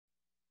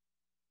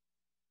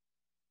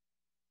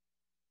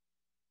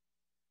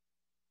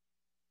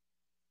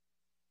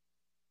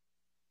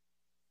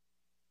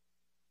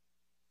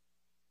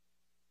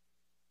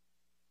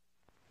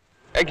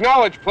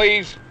Acknowledge,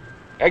 please.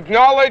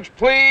 Acknowledge,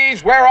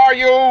 please. Where are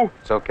you?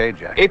 It's okay,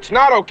 Jack. It's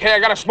not okay. I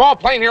got a small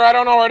plane here. I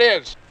don't know where it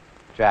is.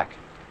 Jack,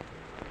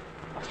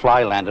 a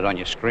fly landed on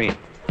your screen.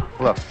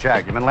 Look,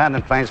 Jack, you've been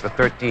landing planes for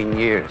 13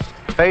 years.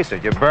 Face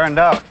it, you're burned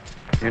out.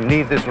 You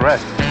need this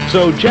rest.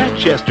 So Jack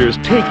Chester's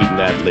taking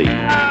that lead.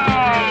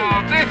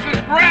 Oh, this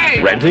is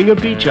great. Renting a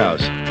beach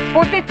house.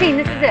 4:15,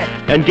 this is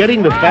it. And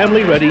getting the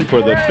family ready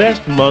for the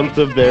best month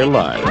of their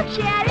lives.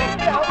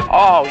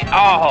 Oh.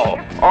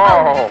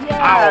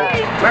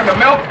 Remember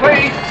milk,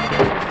 please?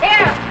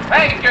 Here.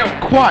 Thank you.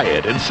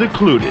 Quiet and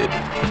secluded.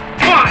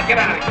 Come on, get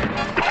out of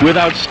here. With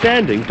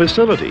outstanding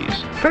facilities.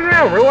 Sit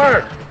down,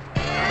 relax.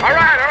 All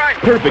right.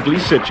 Perfectly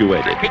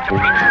situated.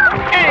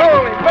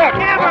 Holy fuck.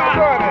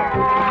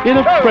 In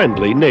a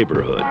friendly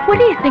neighborhood. What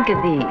do you think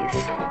of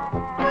these?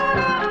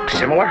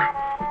 Similar?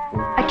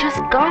 I just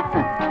got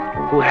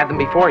them. Who had them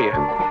before you?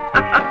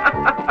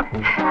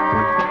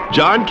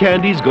 John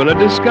Candy's gonna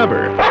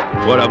discover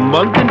what a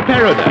month in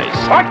paradise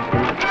What?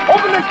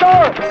 Open the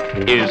door!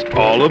 is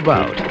all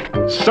about.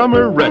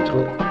 Summer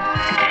rental.